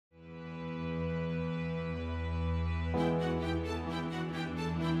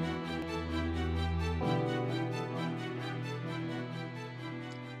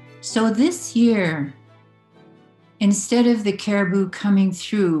So this year, instead of the caribou coming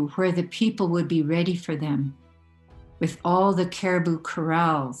through where the people would be ready for them with all the caribou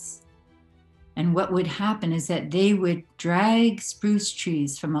corrals, and what would happen is that they would drag spruce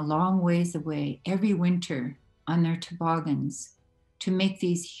trees from a long ways away every winter on their toboggans to make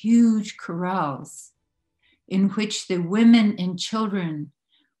these huge corrals in which the women and children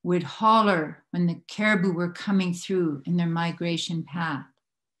would holler when the caribou were coming through in their migration path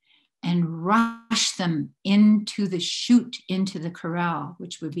and rush them into the chute into the corral,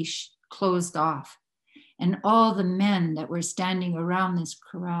 which would be closed off. And all the men that were standing around this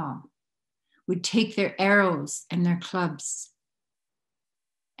corral would take their arrows and their clubs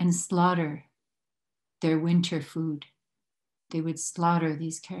and slaughter their winter food. They would slaughter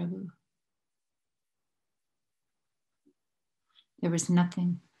these caribou. There was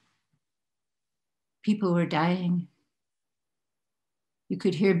nothing. People were dying. You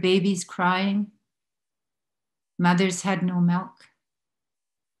could hear babies crying. Mothers had no milk.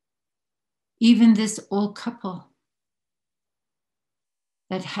 Even this old couple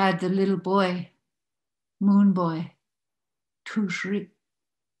that had the little boy, moon boy, Tushri,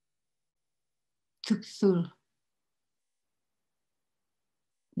 Tukthul.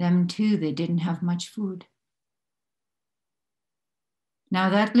 Them too, they didn't have much food. Now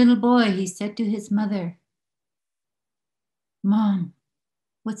that little boy, he said to his mother, "Mom,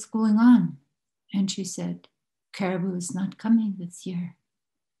 what's going on?" And she said, "Caribou is not coming this year.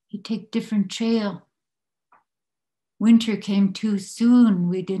 He take different trail. Winter came too soon.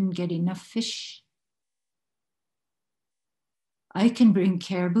 We didn't get enough fish." "I can bring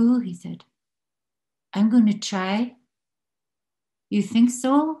caribou," he said. "I'm going to try." "You think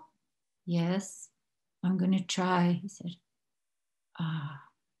so?" "Yes, I'm going to try," he said.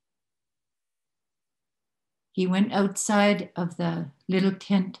 He went outside of the little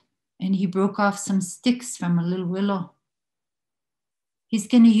tent and he broke off some sticks from a little willow. He's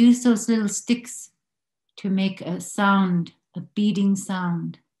going to use those little sticks to make a sound, a beating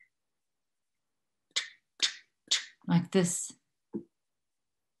sound, like this.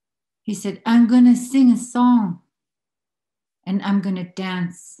 He said, "I'm going to sing a song and I'm going to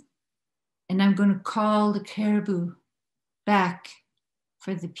dance and I'm going to call the caribou back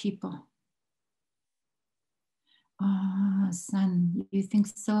for the people." "Oh, son, you think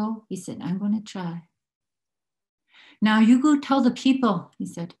so?" He said, "I'm going to try." "Now you go tell the people," he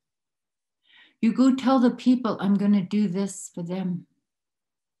said. "You go tell the people I'm going to do this for them.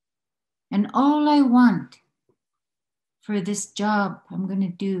 And all I want for this job I'm going to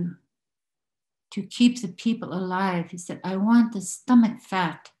do to keep the people alive," he said, "I want the stomach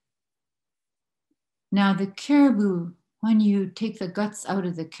fat." Now the caribou, when you take the guts out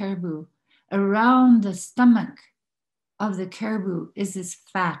of the caribou, around the stomach of the caribou is this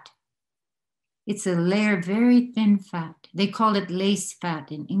fat. It's a layer, very thin fat. They call it lace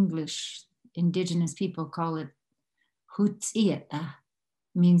fat in English. Indigenous people call it hutsieta,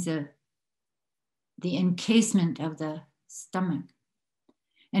 means the encasement of the stomach.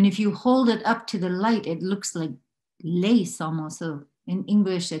 And if you hold it up to the light, it looks like lace almost. So in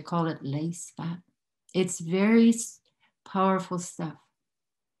English, they call it lace fat. It's very powerful stuff.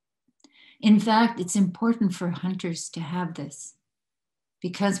 In fact, it's important for hunters to have this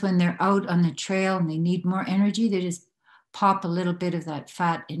because when they're out on the trail and they need more energy, they just pop a little bit of that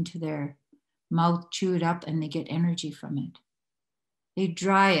fat into their mouth, chew it up, and they get energy from it. They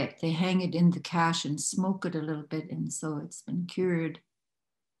dry it, they hang it in the cache and smoke it a little bit, and so it's been cured.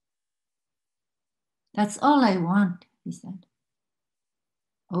 "That's all I want," he said.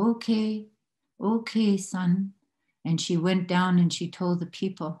 Okay, son." And she went down and she told the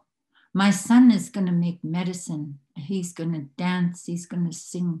people, "My son is going to make medicine. He's going to dance. He's going to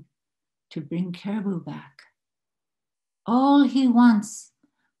sing to bring caribou back. All he wants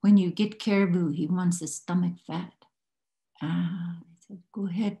when you get caribou, he wants the stomach fat." They said, "Go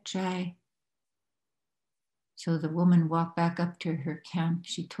ahead, try." So the woman walked back up to her camp.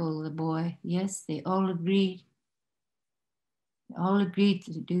 She told the boy, yes, they all agreed. They all agreed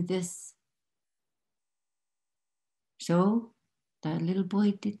to do this. So that little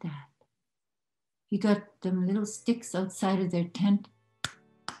boy did that. He got them little sticks outside of their tent,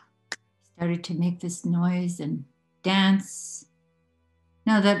 started to make this noise and dance.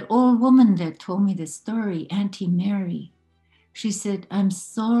 Now that old woman that told me the story, Auntie Mary, she said, "I'm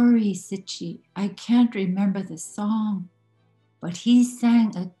sorry, Sitchi, I can't remember the song, but he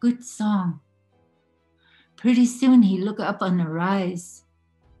sang a good song." Pretty soon he looked up on the rise.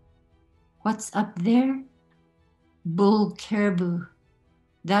 What's up there? bull caribou.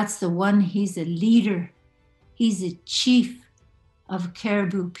 That's the one, he's a leader. He's a chief of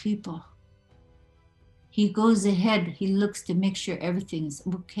caribou people. He goes ahead, he looks to make sure everything's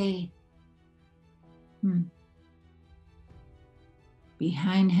okay.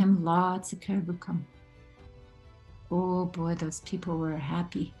 Behind him, lots of caribou come. Oh boy, those people were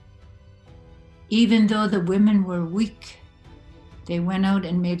happy. Even though the women were weak, they went out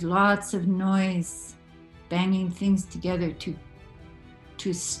and made lots of noise, banging things together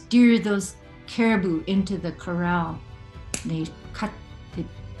to steer those caribou into the corral. They cut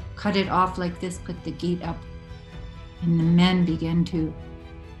it off like this, put the gate up, and the men began to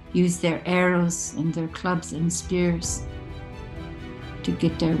use their arrows and their clubs and spears to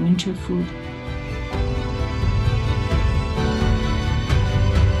get their winter food.